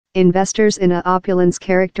Investors in a opulence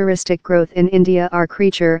characteristic growth in India are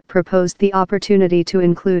creature proposed the opportunity to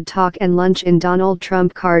include talk and lunch in Donald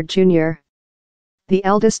Trump Card Jr. The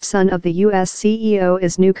eldest son of the U.S. CEO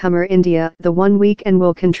is newcomer India the 1 week and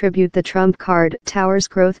will contribute the Trump Card Tower's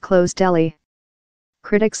growth. Delhi.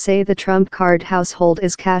 Critics say the Trump Card household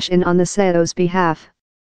is cash in on the CEO's behalf.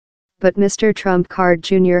 But Mr. Trump Card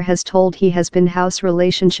Jr. has told he has been house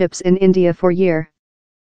relationships in India for years.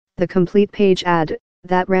 The complete page ad,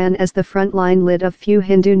 that ran as the frontline lid of few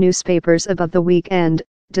Hindu newspapers above the weekend,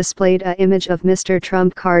 displayed a image of Mr.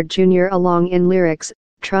 Trump Card Jr. along in lyrics,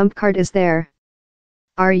 "Trump Card is there.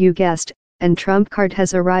 Are you guest, and Trump Card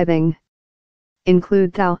has arriving.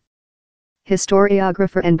 Include thou."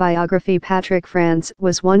 Historiographer and biography Patrick France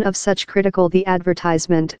was one of such critical the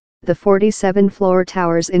advertisement. The 47-floor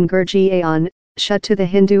towers in Gurgaon, shut to the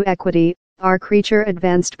Hindu equity, are creature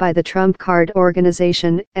advanced by the Trump Card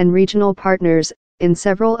organization and regional partners, in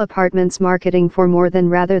several apartments marketing for more than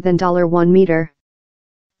rather than $1 meter.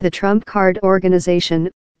 The Trump Card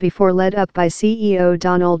organization, before led up by CEO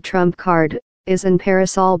Donald Trump Card, is an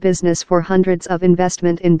parasol business for hundreds of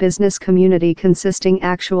investment in business community consisting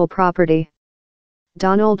actual property.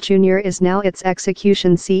 Donald Jr. is now its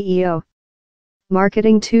execution CEO.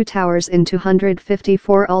 Marketing 2 towers in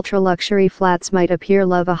 254 ultra-luxury flats might appear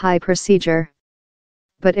love a high procedure.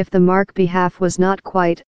 But if the mark behalf was not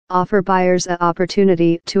quite, offer buyers a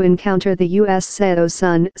opportunity to encounter the U.S. CEO's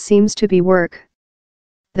son seems to be work.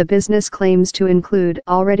 The business claims to include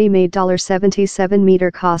already made $77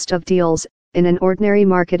 meter cost of deals, in an ordinary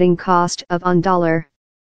marketing cost of $1.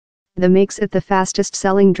 The makes it the fastest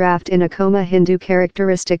selling draft in a coma Hindu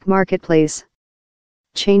characteristic marketplace.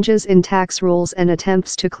 Changes in tax rules and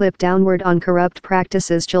attempts to clip downward on corrupt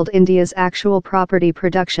practices chilled India's actual property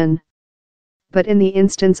production. But in the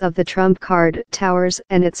instance of the Trump Card Towers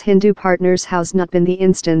and its Hindu partners has not been the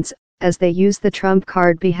instance, as they use the Trump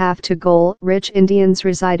Card behalf to goal-rich Indians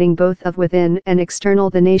residing both of within and external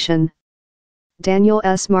the nation. Daniel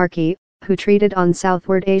S. Markey, who treated on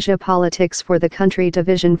Southward Asia politics for the country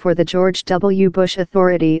division for the George W. Bush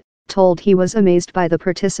Authority, told he was amazed by the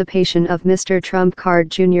participation of Mr. Trump Card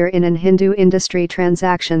Jr. in an Hindu industry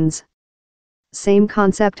transactions. Same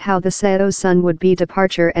concept how the CEO's son would be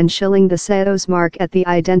departure and shilling the CEO's mark at the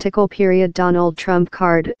identical period Donald Trump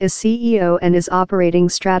Card is CEO and is operating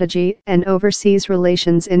strategy and overseas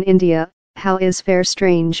relations in India, how is fair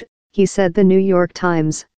strange, he said the New York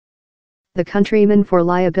Times. The countryman for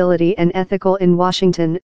liability and ethical in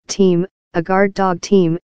Washington, team, a guard dog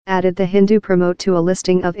team, added the Hindu promote to a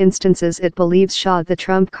listing of instances it believes Shah the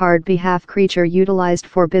Trump Card behalf creature utilized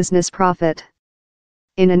for business profit.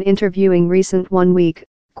 In an interviewing recent 1 week,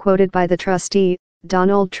 quoted by the trustee,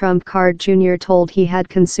 Donald Trump Card Jr. told he had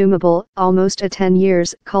consumable almost 10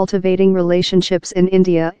 years cultivating relationships in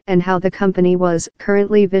India and how the company was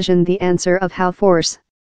currently visioned the answer of how force.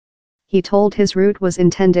 He told his route was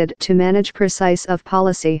intended to manage precise of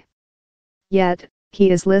policy. Yet,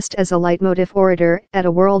 he is listed as a leitmotif orator at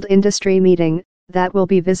a world industry meeting that will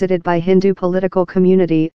be visited by Hindu political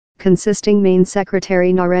community, consisting main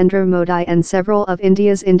Secretary Narendra Modi and several of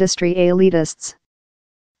India's industry elitists.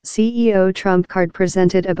 CEO Trump Card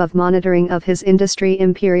presented above monitoring of his industry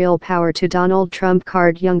imperial power to Donald Trump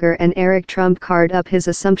Card Younger and Eric Trump Card up his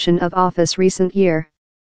assumption of office recent year.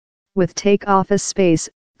 With take office space,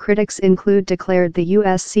 critics include declared the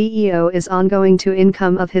U.S. CEO is ongoing to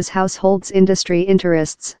income of his household's industry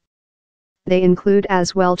interests. They include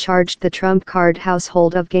as well charged the Trump Card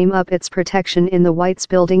household of game up its protection in the White's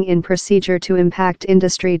building in procedure to impact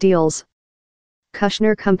industry deals.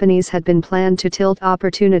 Kushner companies had been planned to tilt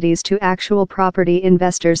opportunities to actual property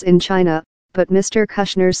investors in China, but Mr.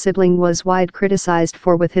 Kushner's sibling was wide criticized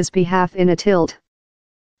for with his behalf in a tilt.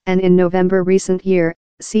 And in November recent year,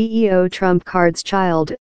 CEO Trump Card's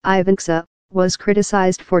child, Ivanka, was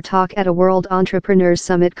criticized for talk at a World Entrepreneurs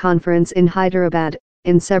Summit conference in Hyderabad.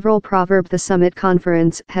 In several proverb the summit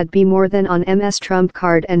conference had be more than on Ms. Trump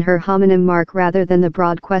Card and her homonym mark rather than the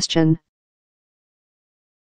broad question.